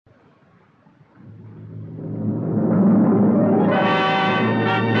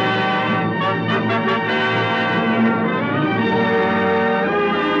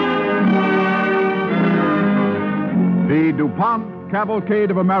Cavalcade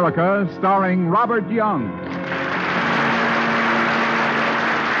of America, starring Robert Young.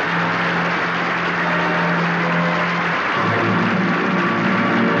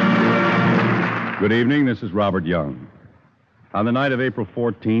 Good evening, this is Robert Young. On the night of April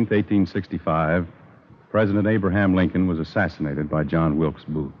 14th, 1865, President Abraham Lincoln was assassinated by John Wilkes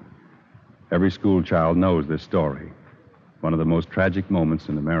Booth. Every school child knows this story, one of the most tragic moments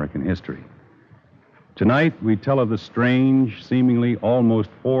in American history. Tonight, we tell of the strange, seemingly almost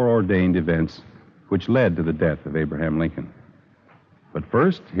foreordained events which led to the death of Abraham Lincoln. But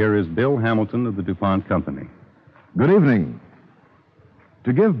first, here is Bill Hamilton of the DuPont Company. Good evening.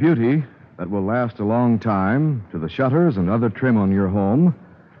 To give beauty that will last a long time to the shutters and other trim on your home,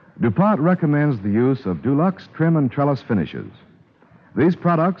 DuPont recommends the use of Dulux trim and trellis finishes. These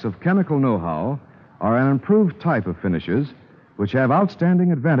products of chemical know-how are an improved type of finishes which have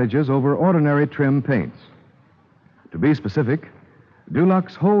outstanding advantages over ordinary trim paints. To be specific,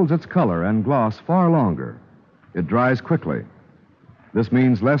 Dulux holds its color and gloss far longer. It dries quickly. This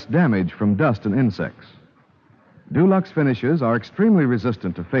means less damage from dust and insects. Dulux finishes are extremely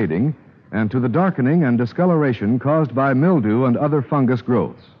resistant to fading and to the darkening and discoloration caused by mildew and other fungus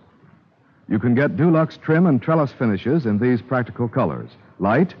growths. You can get Dulux trim and trellis finishes in these practical colors: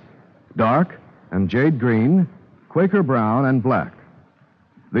 light, dark, and jade green, Quaker brown, and black.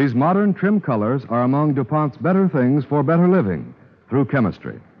 These modern trim colors are among DuPont's better things for better living through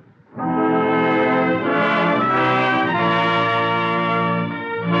chemistry.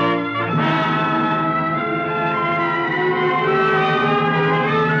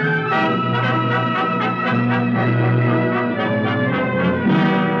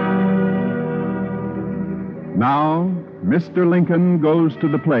 Now, Mr. Lincoln Goes to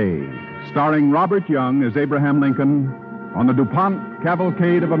the Play, starring Robert Young as Abraham Lincoln on the DuPont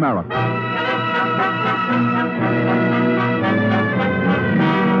Cavalcade of America.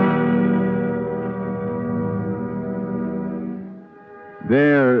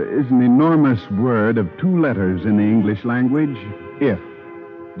 There is an enormous word of two letters in the English language, if,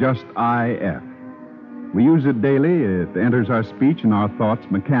 just I-F. We use it daily. It enters our speech and our thoughts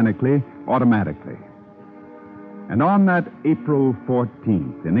mechanically, automatically. And on that April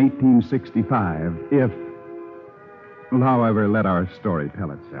 14th in 1865, well, however, let our story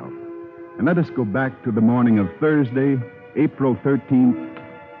tell itself. And let us go back to the morning of Thursday, April 13th,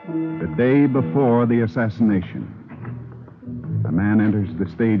 the day before the assassination. A man enters the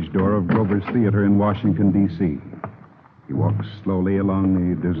stage door of Grover's Theater in Washington, D.C. He walks slowly along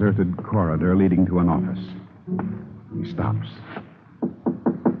the deserted corridor leading to an office. He stops.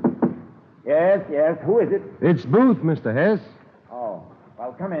 Yes. Who is it? It's Booth, Mr. Hess. Oh,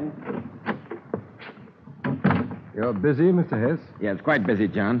 well, come in. You're busy, Mr. Hess? Yeah, it's quite busy,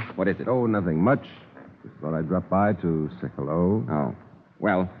 John. What is it? Oh, nothing much. Just thought I'd drop by to say hello. Oh.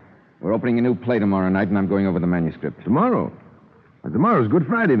 Well, we're opening a new play tomorrow night, and I'm going over the manuscript. Tomorrow? Well, tomorrow's Good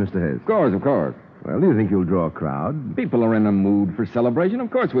Friday, Mr. Hess. Of course. Well, do you think you'll draw a crowd? People are in a mood for celebration.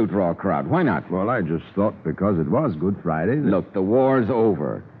 Of course we'll draw a crowd. Why not? Well, I just thought because it was Good Friday... Look, the war's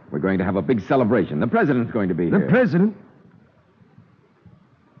over. We're going to have a big celebration. The president's going to be here. The president?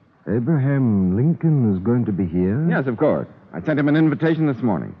 Abraham Lincoln is going to be here? Yes, of course. I sent him an invitation this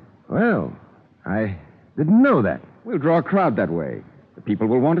morning. Well, I didn't know that. We'll draw a crowd that way. The people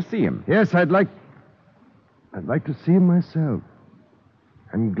will want to see him. Yes, I'd like to see him myself.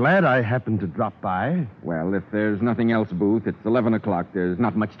 I'm glad I happened to drop by. Well, if there's nothing else, Booth, it's 11 o'clock. There's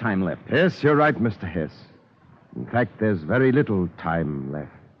not much time left. Yes, you're right, Mr. Hess. In fact, there's very little time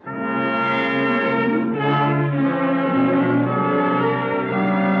left.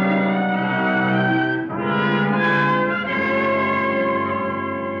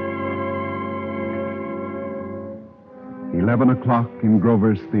 11 o'clock in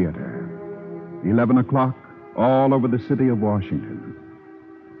Grover's Theater. 11 o'clock all over the city of Washington.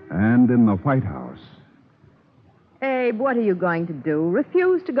 And in the White House. Abe, what are you going to do?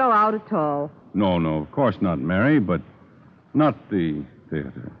 Refuse to go out at all? No, of course not, Mary, but not the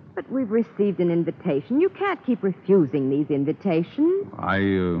theater. But we've received an invitation. You can't keep refusing these invitations.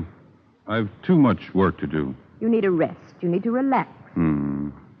 I've too much work to do. You need a rest. You need to relax.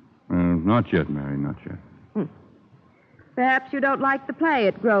 Not yet, Mary, not yet. Perhaps you don't like the play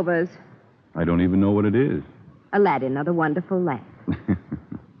at Grover's. I don't even know what it is. Aladdin, or the Wonderful Lamp.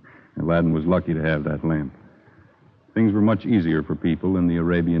 Aladdin was lucky to have that lamp. Things were much easier for people in the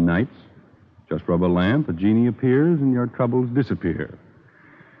Arabian Nights. Just rub a lamp, a genie appears, and your troubles disappear.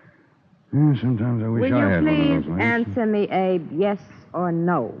 Sometimes I wish I had one of those Will you lamps. please answer me, Abe, yes or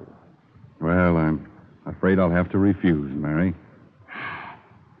no? Well, I'm afraid I'll have to refuse, Mary.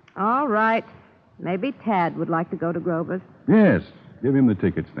 All right. Maybe Tad would like to go to Grover's. Yes, Give him the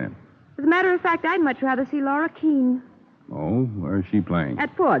tickets, then. As a matter of fact, I'd much rather see Laura Keene. Oh, where's she playing?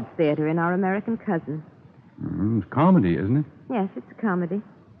 At Ford's Theater in Our American Cousin. It's comedy, isn't it? Yes, it's a comedy.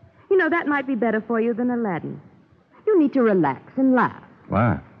 You know, that might be better for you than Aladdin. You need to relax and laugh.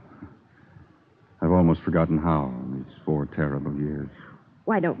 Laugh. I've almost forgotten how in these 4 terrible years.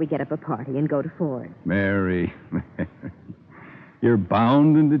 Why don't we get up a party and go to Ford's? Mary, you're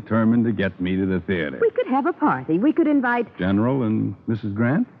bound and determined to get me to the theater. We could have a party. We could invite... General and Mrs.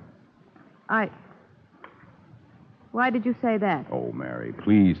 Grant? Why did you say that? Oh, Mary,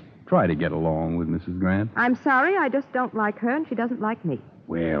 please try to get along with Mrs. Grant. I'm sorry, I just don't like her, and she doesn't like me.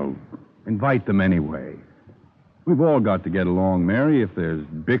 Well, invite them anyway. We've all got to get along, Mary. If there's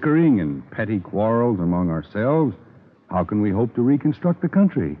bickering and petty quarrels among ourselves, how can we hope to reconstruct the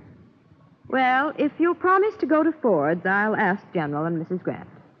country? Well, if you'll promise to go to Ford's, I'll ask General and Mrs. Grant.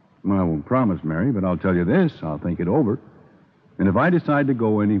 Well, I won't promise, Mary, but I'll tell you this. I'll think it over. And if I decide to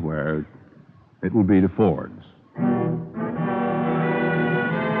go anywhere, it will be to Ford's.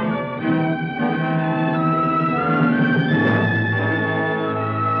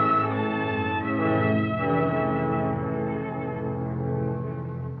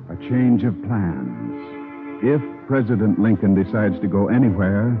 A change of plans. If President Lincoln decides to go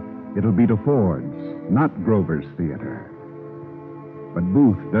anywhere, it'll be to Ford's, not Grover's Theater. But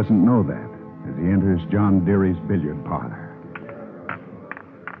Booth doesn't know that as he enters John Deary's billiard parlor.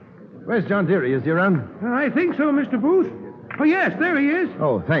 Where's John Deary? Is he around? I think so, Mr. Booth. Oh, yes, there he is.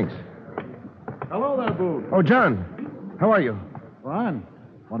 Oh, thanks. Hello there, Booth. Oh, John. How are you? Fine.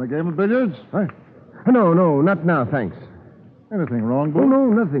 Want a game of billiards? Huh? No, not now, thanks. Anything wrong, Oh, Booth? no,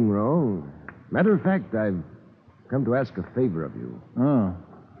 nothing wrong. Matter of fact, I've come to ask a favor of you. Oh.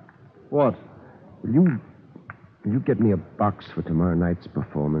 What? Will you get me a box for tomorrow night's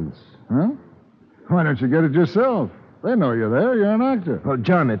performance? Huh? Why don't you get it yourself? They know you're there. You're an actor. Well,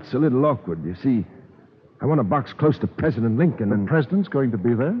 John, it's a little awkward. You see, I want a box close to President Lincoln. The president's going to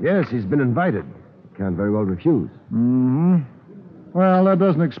be there? Yes, he's been invited. Can't very well refuse. Mm-hmm. Well, that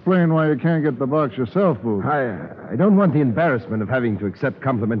doesn't explain why you can't get the box yourself, Booth. I don't want the embarrassment of having to accept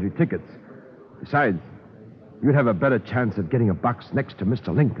complimentary tickets. Besides, you'd have a better chance at getting a box next to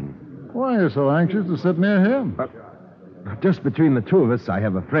Mr. Lincoln. Why are you so anxious to sit near him? Just between the two of us, I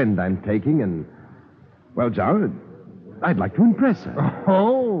have a friend I'm taking, and... Well, John, I'd like to impress her.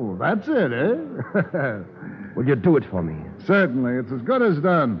 Oh, that's it, eh? Will you do it for me? Certainly. It's as good as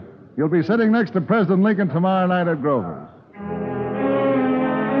done. You'll be sitting next to President Lincoln tomorrow night at Grover's.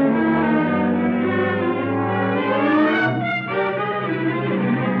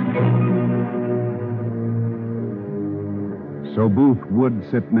 So Booth would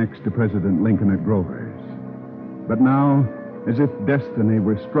sit next to President Lincoln at Grover's. But now, as if destiny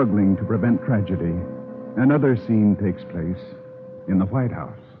were struggling to prevent tragedy, another scene takes place in the White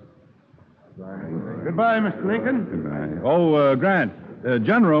House. Goodbye, Mr. Lincoln. Goodbye. Oh, Grant,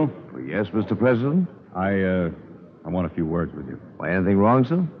 General. Yes, Mr. President? I want a few words with you. Why, anything wrong,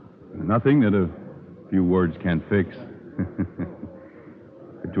 sir? Nothing that a few words can't fix.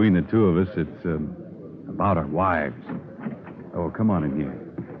 Between the two of us, it's about our wives. Oh, come on in here.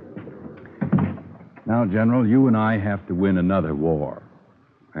 Now, General, you and I have to win another war.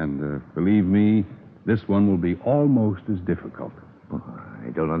 And believe me, this one will be almost as difficult. Oh,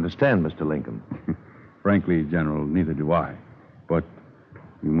 I don't understand, Mr. Lincoln. Frankly, General, neither do I. But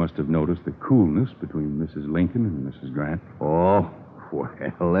you must have noticed the coolness between Mrs. Lincoln and Mrs. Grant. Oh,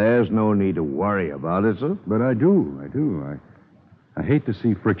 well, there's no need to worry about it, sir. But I do. I hate to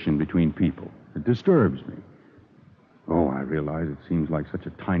see friction between people. It disturbs me. Oh, I realize it seems like such a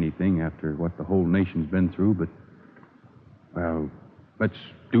tiny thing after what the whole nation's been through, but, well, let's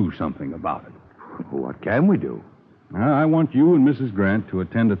do something about it. What can we do? I want you and Mrs. Grant to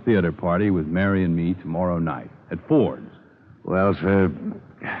attend a theater party with Mary and me tomorrow night at Ford's. Well, sir,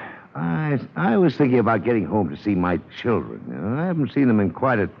 I was thinking about getting home to see my children. You know, I haven't seen them in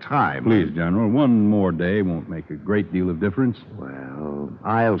quite a time. Please, General, one more day won't make a great deal of difference. Well,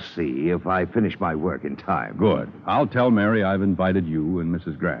 I'll see if I finish my work in time. Good. I'll tell Mary I've invited you and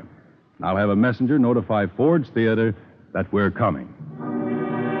Mrs. Grant. I'll have a messenger notify Ford's Theater that we're coming.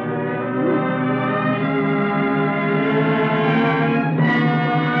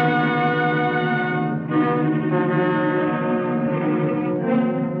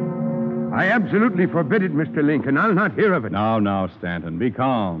 I absolutely forbid it, Mr. Lincoln. I'll not hear of it. Now, Stanton, be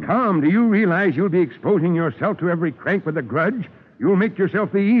calm. Calm. Do you realize you'll be exposing yourself to every crank with a grudge? You'll make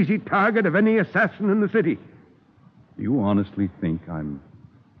yourself the easy target of any assassin in the city. Do you honestly think I'm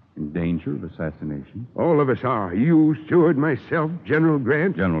in danger of assassination? All of us are. You, Seward, myself, General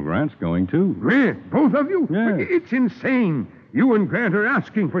Grant. General Grant's going, too. Grant, both of you? Yes. It's insane. You and Grant are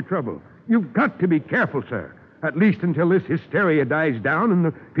asking for trouble. You've got to be careful, sir. At least until this hysteria dies down and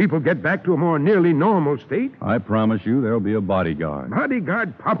the people get back to a more nearly normal state. I promise you there'll be a bodyguard.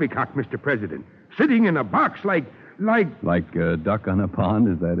 Bodyguard poppycock, Mr. President. Sitting in a box like... Like a duck on a pond,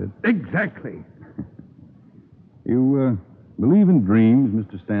 is that it? Exactly. You, believe in dreams,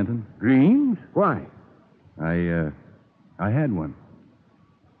 Mr. Stanton? Dreams? Why? I had one.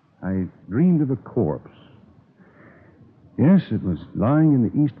 I dreamed of a corpse. Yes, it was lying in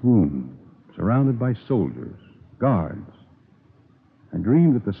the east room, surrounded by soldiers, guards. I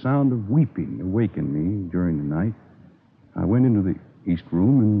dreamed that the sound of weeping awakened me during the night. I went into the east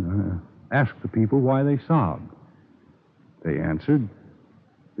room and asked the people why they sobbed. They answered,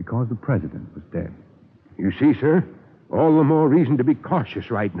 because the president was dead. You see, sir, all the more reason to be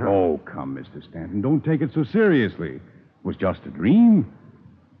cautious right now. Oh, come, Mr. Stanton, don't take it so seriously. It was just a dream.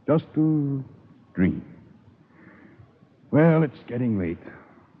 Just a dream. Well, it's getting late.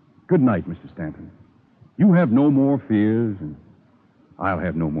 Good night, Mr. Stanton. You have no more fears, and I'll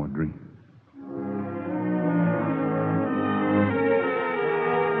have no more dreams.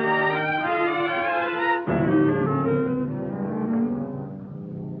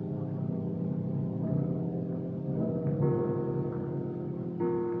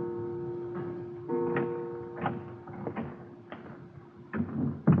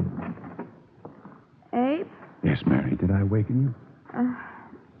 Abe? Yes, Mary, did I waken you?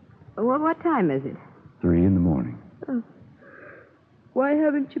 Well, what time is it? 3 a.m. Why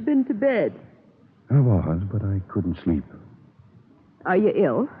haven't you been to bed? I was, but I couldn't sleep. Are you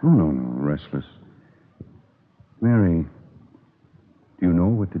ill? Oh, no, restless. Mary, do you know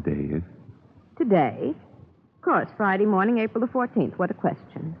what today is? Today? Of course, Friday morning, April the 14th. What a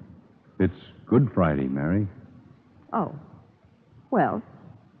question. It's Good Friday, Mary. Oh. Well?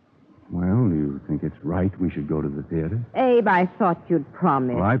 Well, do you think it's right we should go to the theater? Abe, I thought you'd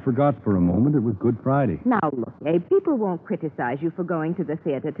promise. Well, I forgot for a moment it was Good Friday. Now, look, Abe, people won't criticize you for going to the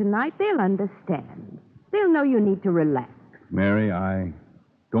theater tonight. They'll understand. They'll know you need to relax. Mary, I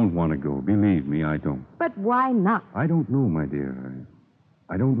don't want to go. Believe me, I don't. But why not? I don't know, my dear.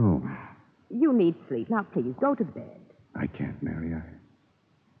 I don't know. You need sleep. Now, please, go to bed. I can't, Mary.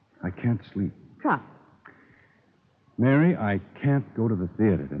 I can't sleep. Try. Mary, I can't go to the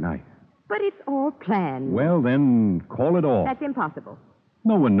theater tonight. But it's all planned. Well, then, call it off. That's impossible.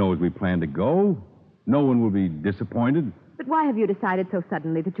 No one knows we plan to go. No one will be disappointed. But why have you decided so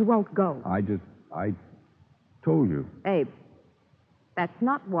suddenly that you won't go? I told you. Abe, that's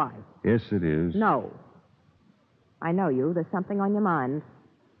not why. Yes, it is. No. I know you. There's something on your mind.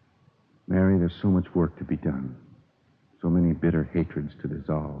 Mary, there's so much work to be done. So many bitter hatreds to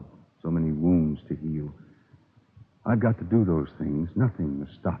dissolve. So many wounds to heal. I've got to do those things. Nothing will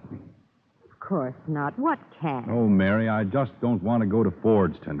stop me. Of course not. What can? Oh, Mary, I just don't want to go to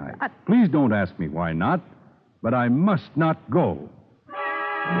Ford's tonight. Please don't ask me why not, but I must not go.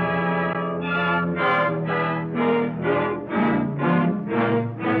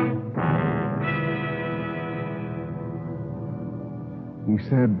 He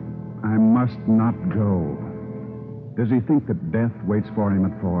said, I must not go. Does he think that death waits for him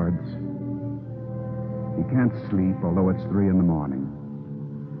at Ford's? He can't sleep, although it's 3 a.m.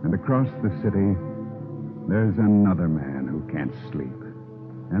 And across the city, there's another man who can't sleep.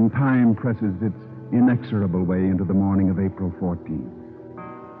 And time presses its inexorable way into the morning of April 14th.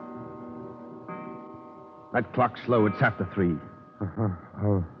 That clock's slow. It's after 3.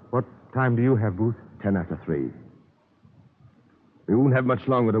 What time do you have, Booth? 10 after 3. We won't have much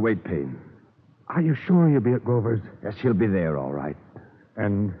longer to wait, Payne. Are you sure you'll be at Grover's? Yes, he'll be there, all right.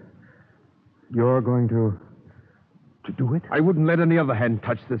 And you're going to do it? I wouldn't let any other hand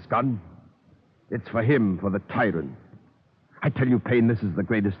touch this gun. It's for him, for the tyrant. I tell you, Payne, this is the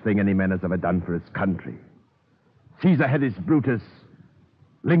greatest thing any man has ever done for his country. Caesar had his Brutus.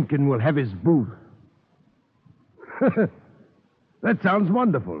 Lincoln will have his Booth. That sounds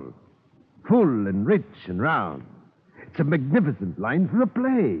wonderful. Full and rich and round. It's a magnificent line for a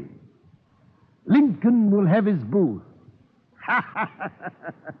play. Lincoln will have his Booth.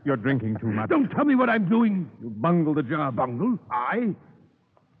 You're drinking too much. Don't tell me what I'm doing. You bungled the job. Bungle? I?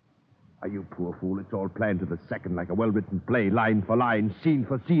 Are you poor fool? It's all planned to the second, like a well-written play, line for line, scene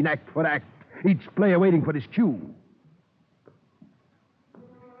for scene, act for act. Each player waiting for his cue.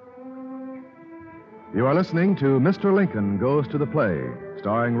 You are listening to Mr. Lincoln Goes to the Play,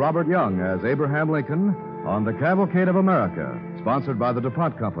 starring Robert Young as Abraham Lincoln on the Cavalcade of America, sponsored by the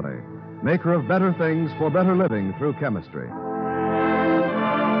DuPont Company, maker of better things for better living through chemistry.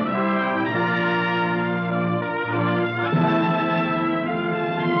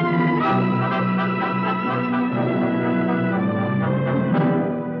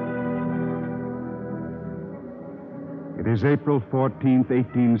 It is April 14th,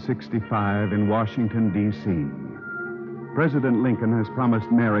 1865, in Washington, D.C. President Lincoln has promised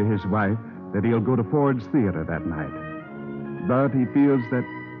Mary, his wife, that he'll go to Ford's Theater that night. But he feels that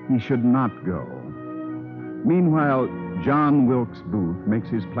he should not go. Meanwhile, John Wilkes Booth makes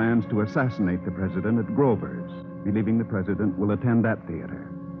his plans to assassinate the president at Grover's, believing the president will attend that theater.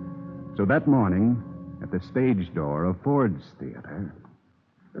 So that morning, at the stage door of Ford's Theater...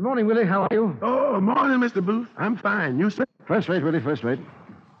 Good morning, Willie. How are you? Oh, morning, Mr. Booth. I'm fine. You, sir? First rate, Willie, first rate.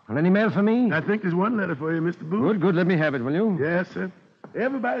 And any mail for me? I think there's one letter for you, Mr. Booth. Good, good. Let me have it, will you? Yes, sir.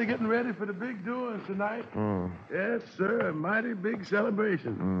 Everybody getting ready for the big doings tonight. Oh. Yes, sir. A mighty big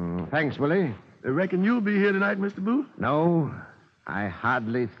celebration. Thanks, Willie. I reckon you'll be here tonight, Mr. Booth? No, I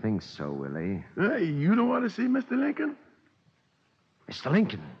hardly think so, Willie. Hey, you don't want to see Mr. Lincoln? Mr.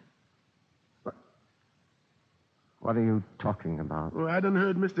 Lincoln? What are you talking about? Well, I done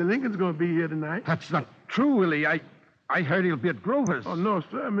heard Mr. Lincoln's going to be here tonight. That's not true, Willie. I heard he'll be at Grover's. Oh, no,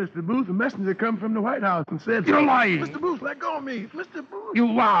 sir, Mr. Booth. A messenger come from the White House and said... You're lying. Mr. Booth, let go of me. Mr. Booth.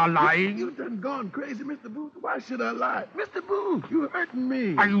 You are lying. You done gone crazy, Mr. Booth. Why should I lie? Mr. Booth, you hurting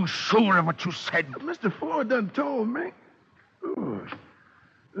me. Are you sure of what you said? Mr. Ford done told me. Oh.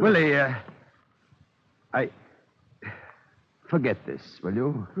 Willie, I... Forget this, will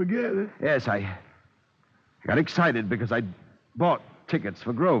you? Forget it. Yes, I got excited because I bought tickets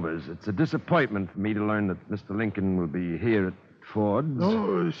for Grover's. It's a disappointment for me to learn that Mr. Lincoln will be here at Ford's.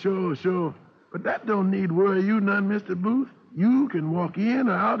 Oh, sure. But that don't need worry you none, Mr. Booth. You can walk in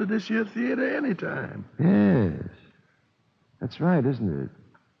or out of this here theater anytime. Yes. That's right, isn't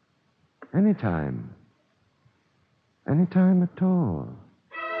it? Anytime. Anytime at all.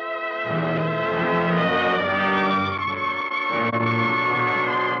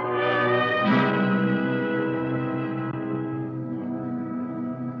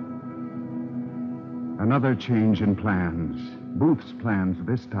 Another change in plans. Booth's plans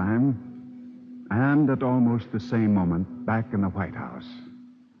this time. And at almost the same moment, back in the White House.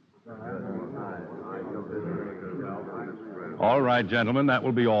 All right, gentlemen, that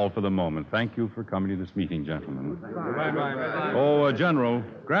will be all for the moment. Thank you for coming to this meeting, gentlemen. Oh, General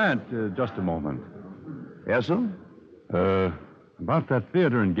Grant, just a moment. Yes, sir? About that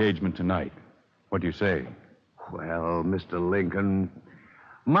theater engagement tonight. What do you say? Well, Mr. Lincoln,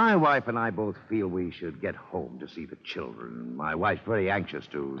 my wife and I both feel we should get home to see the children. My wife's very anxious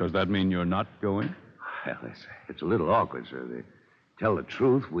to... Does that mean you're not going? Well, it's a little awkward, sir. To tell the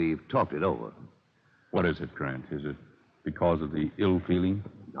truth, we've talked it over. What is it, Grant? Is it because of the ill feeling?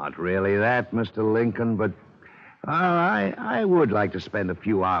 Not really that, Mr. Lincoln, but I would like to spend a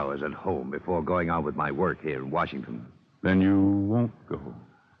few hours at home before going on with my work here in Washington. Then you won't go.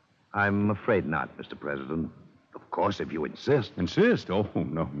 I'm afraid not, Mr. President. Of course, if you insist. Insist? Oh,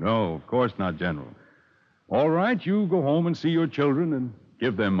 no, of course not, General. All right, you go home and see your children and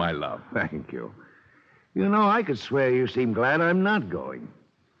give them my love. Thank you. You know, I could swear you seem glad I'm not going.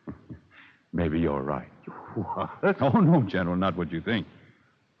 Maybe you're right. What? Oh, no, General, not what you think.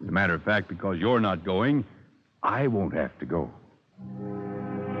 As a matter of fact, because you're not going, I won't have to go.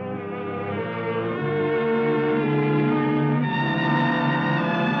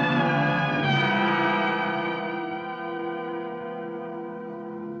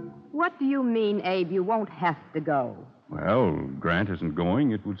 What do you mean, Abe? You won't have to go. Well, Grant isn't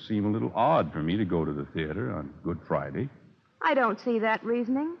going. It would seem a little odd for me to go to the theater on Good Friday. I don't see that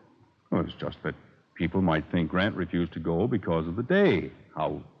reasoning. Well, it's just that people might think Grant refused to go because of the day.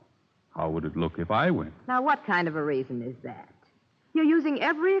 How would it look if I went? Now, what kind of a reason is that? You're using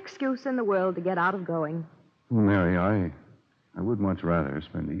every excuse in the world to get out of going. Well, Mary, I would much rather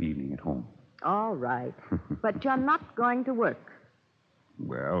spend the evening at home. All right. But you're not going to work.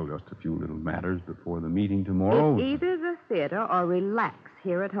 Well, just a few little matters before the meeting tomorrow. It's either the theater or relax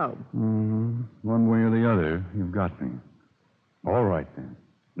here at home. Mm-hmm. One way or the other, you've got me. All right, then.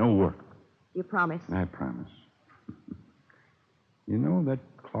 No work. You promise? I promise. You know, that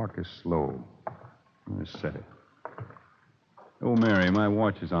clock is slow. Let's set it. Oh, Mary, my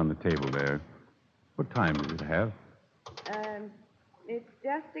watch is on the table there. What time does it have? It's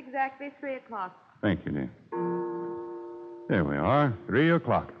just exactly 3 o'clock. Thank you, dear. There we are, 3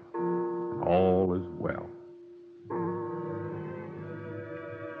 o'clock. All is well.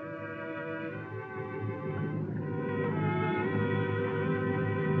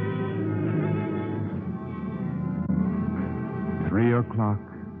 Three o'clock,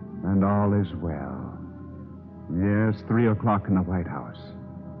 and all is well. Yes, 3 o'clock in the White House.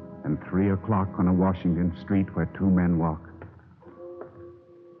 And 3 o'clock on a Washington street where two men walk.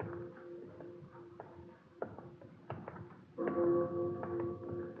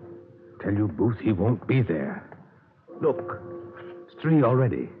 Tell you, Booth, he won't be there. Look, it's 3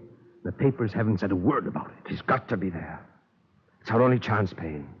 already. The papers haven't said a word about it. He's got to be there. It's our only chance,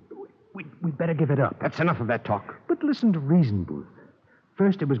 Payne. We'd better give it up. That's enough of that talk. But listen to reason, Booth.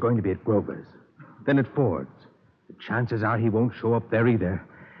 First, it was going to be at Grover's. Then at Ford's. The chances are he won't show up there either.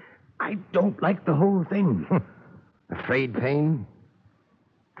 I don't like the whole thing. Afraid, Payne?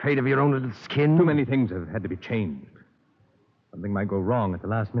 Afraid of your own little skin? Too many things have had to be changed. Something might go wrong at the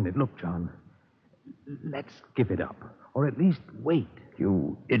last minute. Look, John, let's give it up. Or at least wait.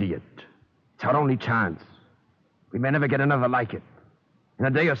 You idiot. It's our only chance. We may never get another like it. In a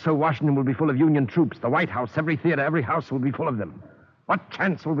day or so, Washington will be full of Union troops. The White House, every theater, every house will be full of them. What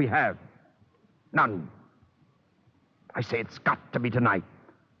chance will we have? None. I say it's got to be tonight.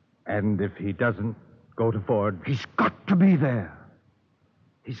 And if he doesn't go to Ford? He's got to be there.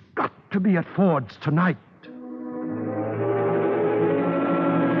 He's got to be at Ford's tonight.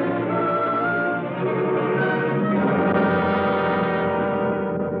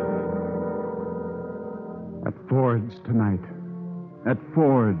 At Ford's tonight. At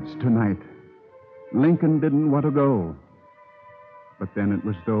Ford's tonight. Lincoln didn't want to go. But then it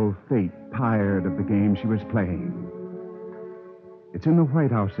was though fate tired of the game she was playing. It's in the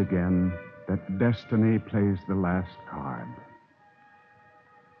White House again that destiny plays the last card.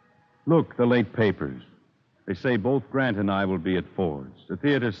 Look, the late papers. They say both Grant and I will be at Ford's. The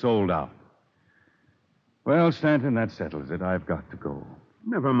theater's sold out. Well, Stanton, that settles it. I've got to go.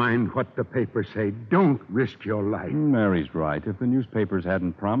 Never mind what the papers say. Don't risk your life. Mary's right. If the newspapers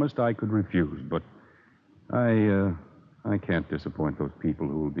hadn't promised, I could refuse. But I can't disappoint those people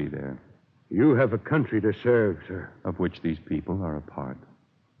who will be there. You have a country to serve, sir. Of which these people are a part.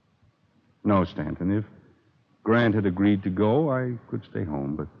 No, Stanton, if Grant had agreed to go, I could stay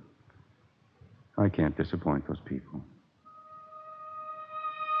home, but I can't disappoint those people.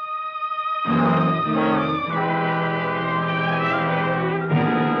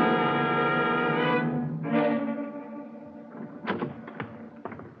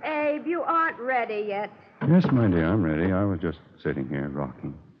 Abe, you aren't ready yet. Yes, my dear, I'm ready. I was just sitting here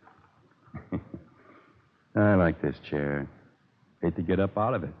rocking. I like this chair. Hate to get up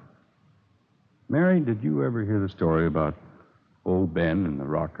out of it. Mary, did you ever hear the story about old Ben and the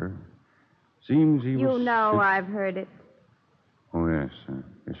rocker? Seems he was... You know I've heard it. Oh, yes.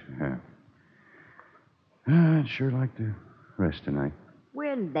 Yes, you have. I'd sure like to rest tonight.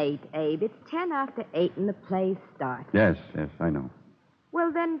 We're late, Abe. It's 10 after 8 and the play starts. Yes, I know.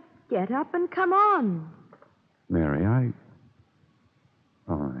 Well, then get up and come on. Mary,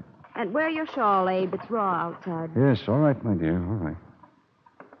 All right. And wear your shawl, Abe. It's raw outside. Yes, all right, my dear, all right.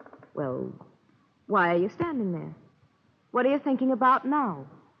 Well, why are you standing there? What are you thinking about now?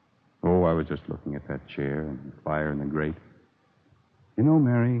 Oh, I was just looking at that chair and the fire in the grate. You know,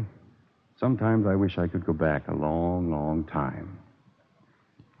 Mary, sometimes I wish I could go back a long, long time.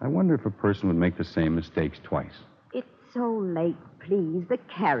 I wonder if a person would make the same mistakes twice. It's so late, please. The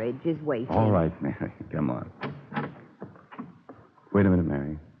carriage is waiting. All right, Mary, come on. Wait a minute,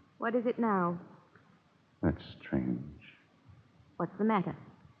 Mary. What is it now? That's strange. What's the matter?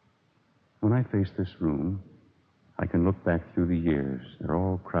 When I face this room, I can look back through the years. They're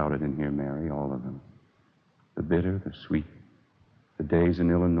all crowded in here, Mary, all of them. The bitter, the sweet, the days in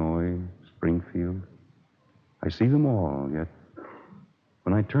Illinois, Springfield. I see them all, yet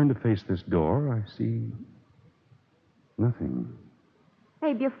when I turn to face this door, I see nothing.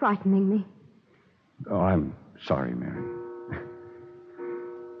 Abe, you're frightening me. Oh, I'm sorry, Mary.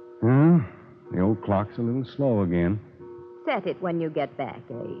 Well, the old clock's a little slow again. Set it when you get back,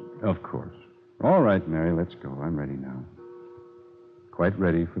 Abe. Of course. All right, Mary, let's go. I'm ready now. Quite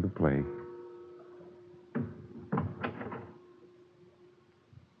ready for the play.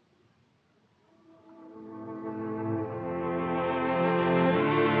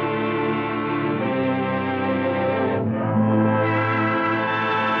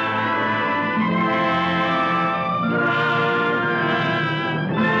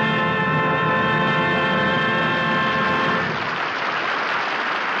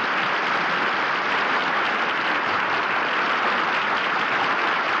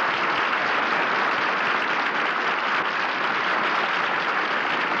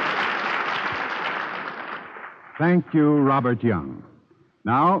 Thank you, Robert Young.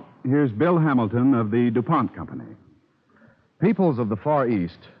 Now, here's Bill Hamilton of the DuPont Company. Peoples of the Far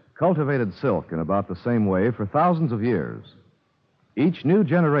East cultivated silk in about the same way for thousands of years. Each new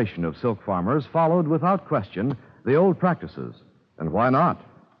generation of silk farmers followed without question the old practices. And why not?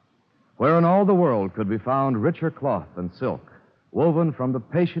 Where in all the world could be found richer cloth and silk, woven from the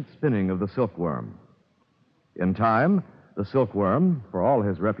patient spinning of the silkworm? In time, the silkworm, for all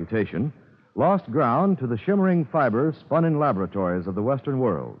his reputation, lost ground to the shimmering fibers spun in laboratories of the Western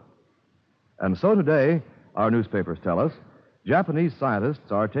world. And so today, our newspapers tell us, Japanese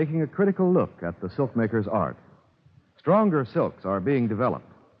scientists are taking a critical look at the silkmaker's art. Stronger silks are being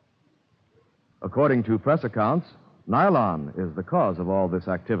developed. According to press accounts, nylon is the cause of all this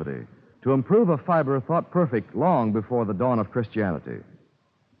activity, to improve a fiber thought perfect long before the dawn of Christianity.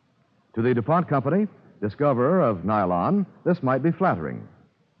 To the DuPont Company, discoverer of nylon, this might be flattering.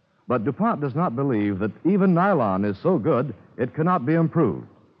 But DuPont does not believe that even nylon is so good it cannot be improved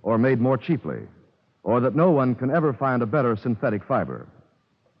or made more cheaply, or that no one can ever find a better synthetic fiber.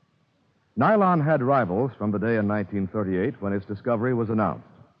 Nylon had rivals from the day in 1938 when its discovery was announced.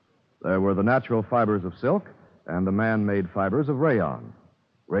 There were the natural fibers of silk and the man-made fibers of rayon.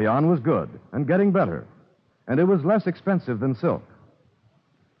 Rayon was good and getting better, and it was less expensive than silk.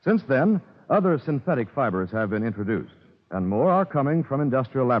 Since then, other synthetic fibers have been introduced, and more are coming from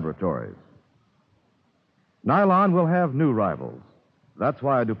industrial laboratories. Nylon will have new rivals. That's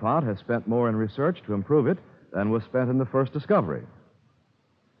why DuPont has spent more in research to improve it than was spent in the first discovery.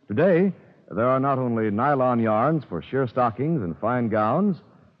 Today, there are not only nylon yarns for sheer stockings and fine gowns,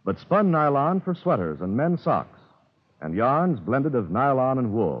 but spun nylon for sweaters and men's socks, and yarns blended of nylon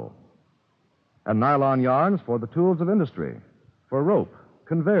and wool, and nylon yarns for the tools of industry, for rope,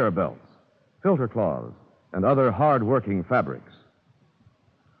 conveyor belts, filter cloths, and other hard-working fabrics.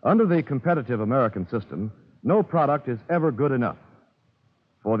 Under the competitive American system, no product is ever good enough.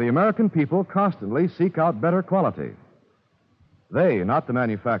 For the American people constantly seek out better quality. They, not the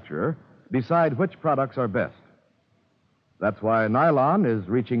manufacturer, decide which products are best. That's why nylon is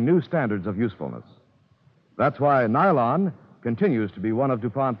reaching new standards of usefulness. That's why nylon continues to be one of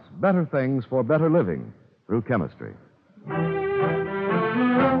DuPont's better things for better living through chemistry.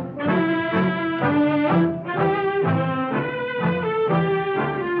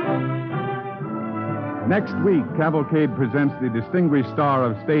 Next week, Cavalcade presents the distinguished star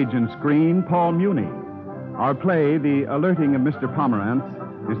of stage and screen, Paul Muni. Our play, The Alerting of Mr. Pomerantz,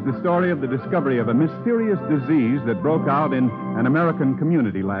 is the story of the discovery of a mysterious disease that broke out in an American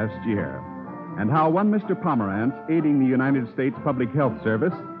community last year, and how one Mr. Pomerantz, aiding the United States Public Health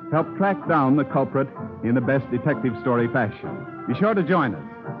Service, helped track down the culprit in the best detective story fashion. Be sure to join us.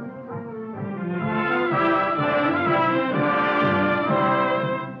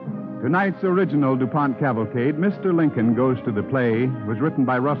 Tonight's original DuPont Cavalcade, Mr. Lincoln Goes to the Play, was written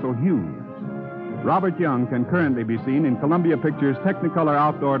by Russell Hughes. Robert Young can currently be seen in Columbia Pictures' Technicolor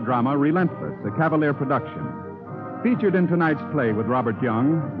outdoor drama, Relentless, a Cavalier production. Featured in tonight's play with Robert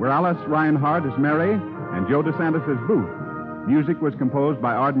Young were Alice Reinhardt as Mary and Joe DeSantis as Booth. Music was composed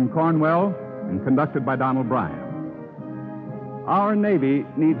by Arden Cornwell and conducted by Donald Bryan. Our Navy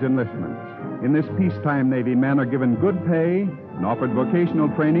needs enlistment. In this peacetime Navy, men are given good pay and offered vocational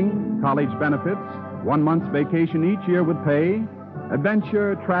training, college benefits, 1 month's vacation each year with pay,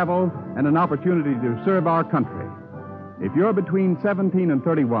 adventure, travel, and an opportunity to serve our country. If you're between 17 and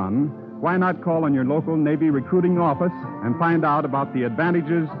 31, why not call on your local Navy recruiting office and find out about the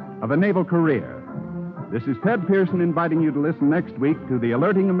advantages of a naval career? This is Ted Pearson inviting you to listen next week to The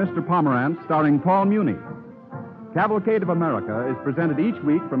Alerting of Mr. Pomerantz, starring Paul Muni. Cavalcade of America is presented each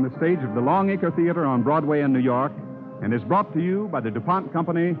week from the stage of the Longacre Theater on Broadway in New York and is brought to you by the DuPont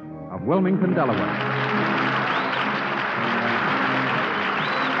Company of Wilmington, Delaware.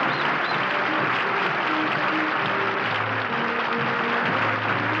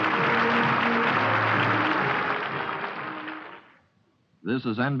 This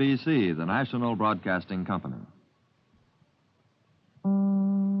is NBC, the national broadcasting company.